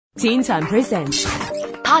Teen Time Presents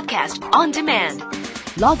Podcast on Demand.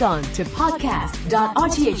 Log on to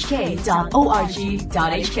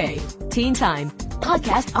podcast.rthk.org.hk. Teen Time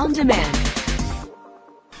Podcast on Demand.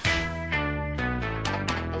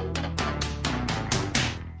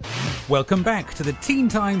 Welcome back to the Teen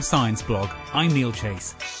Time Science Blog. I'm Neil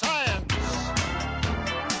Chase.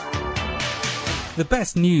 The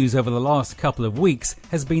best news over the last couple of weeks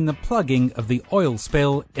has been the plugging of the oil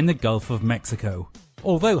spill in the Gulf of Mexico.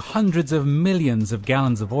 Although hundreds of millions of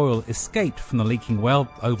gallons of oil escaped from the leaking well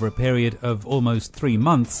over a period of almost 3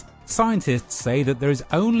 months, scientists say that there is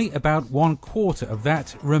only about 1/4 of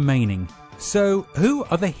that remaining. So who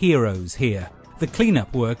are the heroes here? The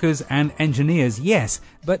cleanup workers and engineers, yes,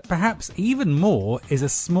 but perhaps even more is a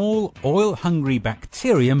small oil-hungry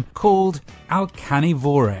bacterium called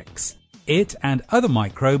Alcanivorex. It and other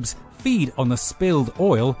microbes feed on the spilled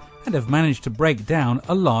oil and have managed to break down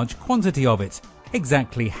a large quantity of it.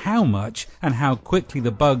 Exactly how much and how quickly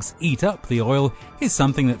the bugs eat up the oil is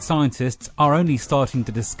something that scientists are only starting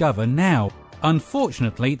to discover now.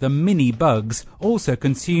 Unfortunately, the mini bugs also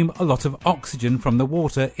consume a lot of oxygen from the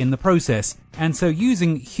water in the process, and so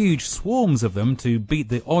using huge swarms of them to beat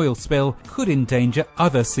the oil spill could endanger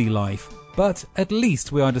other sea life. But at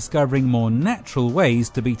least we are discovering more natural ways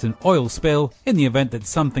to beat an oil spill in the event that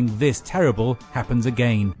something this terrible happens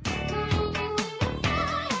again.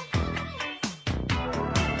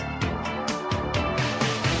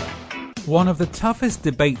 One of the toughest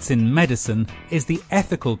debates in medicine is the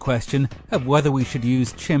ethical question of whether we should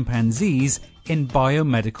use chimpanzees in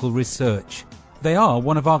biomedical research. They are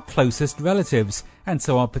one of our closest relatives, and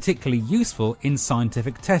so are particularly useful in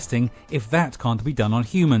scientific testing if that can't be done on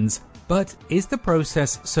humans. But is the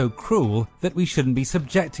process so cruel that we shouldn't be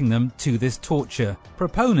subjecting them to this torture?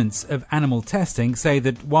 Proponents of animal testing say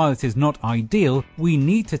that while it is not ideal, we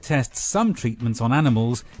need to test some treatments on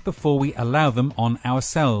animals before we allow them on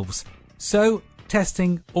ourselves. So,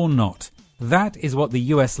 testing or not? That is what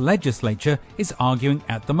the US legislature is arguing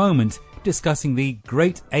at the moment, discussing the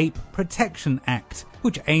Great Ape Protection Act,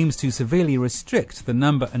 which aims to severely restrict the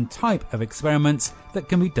number and type of experiments that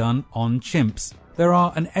can be done on chimps. There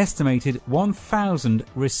are an estimated 1,000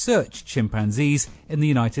 research chimpanzees in the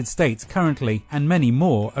United States currently, and many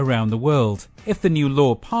more around the world. If the new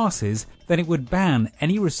law passes, then it would ban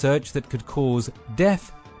any research that could cause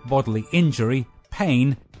death, bodily injury,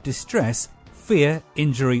 pain, distress, fear,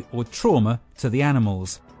 injury or trauma to the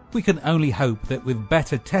animals. We can only hope that with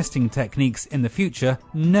better testing techniques in the future,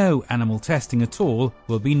 no animal testing at all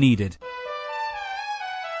will be needed.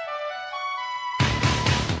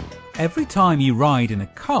 Every time you ride in a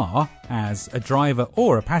car, as a driver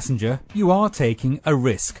or a passenger, you are taking a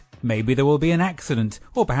risk. Maybe there will be an accident,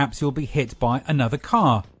 or perhaps you'll be hit by another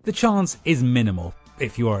car. The chance is minimal,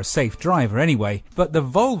 if you are a safe driver anyway, but the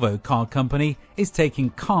Volvo car company is taking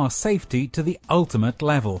car safety to the ultimate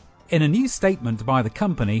level. In a new statement by the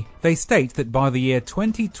company, they state that by the year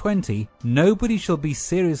 2020, nobody shall be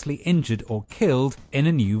seriously injured or killed in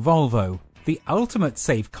a new Volvo. The ultimate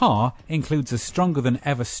safe car includes a stronger than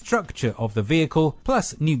ever structure of the vehicle,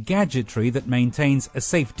 plus new gadgetry that maintains a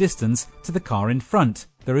safe distance to the car in front.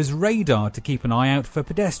 There is radar to keep an eye out for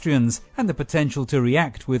pedestrians and the potential to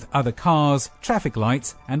react with other cars, traffic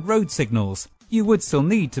lights and road signals. You would still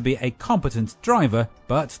need to be a competent driver,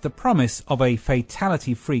 but the promise of a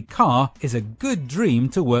fatality-free car is a good dream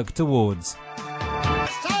to work towards.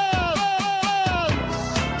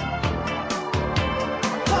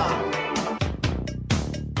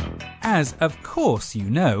 As of course you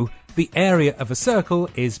know, the area of a circle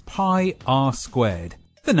is pi r squared.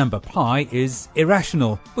 The number pi is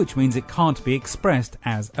irrational, which means it can't be expressed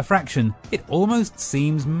as a fraction. It almost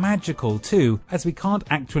seems magical too, as we can't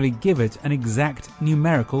actually give it an exact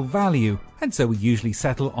numerical value, and so we usually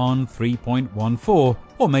settle on 3.14,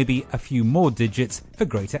 or maybe a few more digits for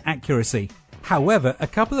greater accuracy. However, a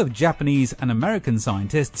couple of Japanese and American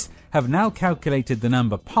scientists have now calculated the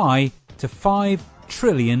number pi to 5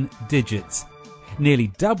 trillion digits,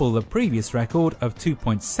 nearly double the previous record of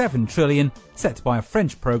 2.7 trillion set by a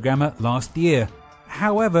French programmer last year.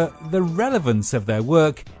 However, the relevance of their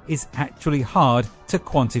work is actually hard to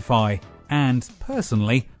quantify, and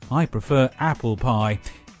personally, I prefer apple pie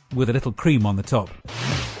with a little cream on the top.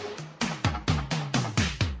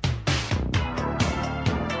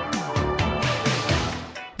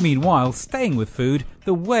 Meanwhile, staying with food,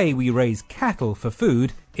 the way we raise cattle for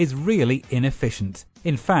food is really inefficient.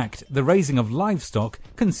 In fact, the raising of livestock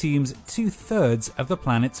consumes 2/3 of the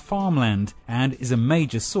planet's farmland and is a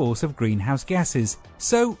major source of greenhouse gases.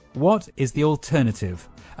 So, what is the alternative?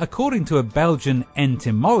 According to a Belgian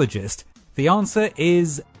entomologist, the answer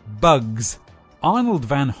is bugs. Arnold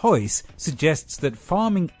van Huys suggests that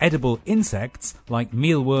farming edible insects like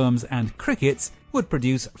mealworms and crickets would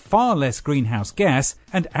produce far less greenhouse gas,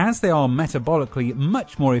 and as they are metabolically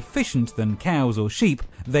much more efficient than cows or sheep,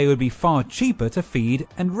 they would be far cheaper to feed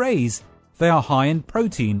and raise. They are high in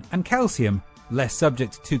protein and calcium, less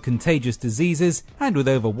subject to contagious diseases, and with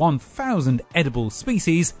over 1,000 edible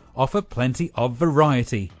species, offer plenty of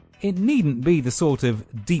variety. It needn't be the sort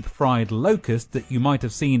of deep-fried locust that you might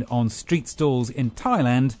have seen on street stalls in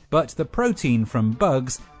Thailand, but the protein from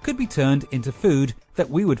bugs could be turned into food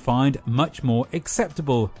that we would find much more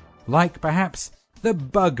acceptable, like perhaps the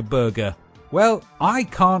bug burger. Well, I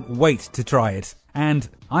can't wait to try it, and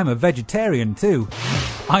I'm a vegetarian too.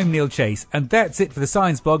 I'm Neil Chase, and that's it for the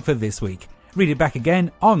Science Blog for this week. Read it back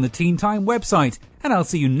again on the Teen Time website, and I'll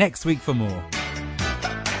see you next week for more.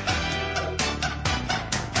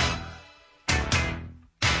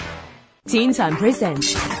 Teen Time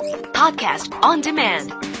Presents Podcast on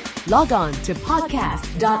Demand. Log on to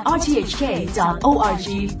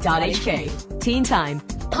podcast.rthk.org.hk. Teen Time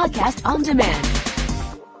Podcast on Demand.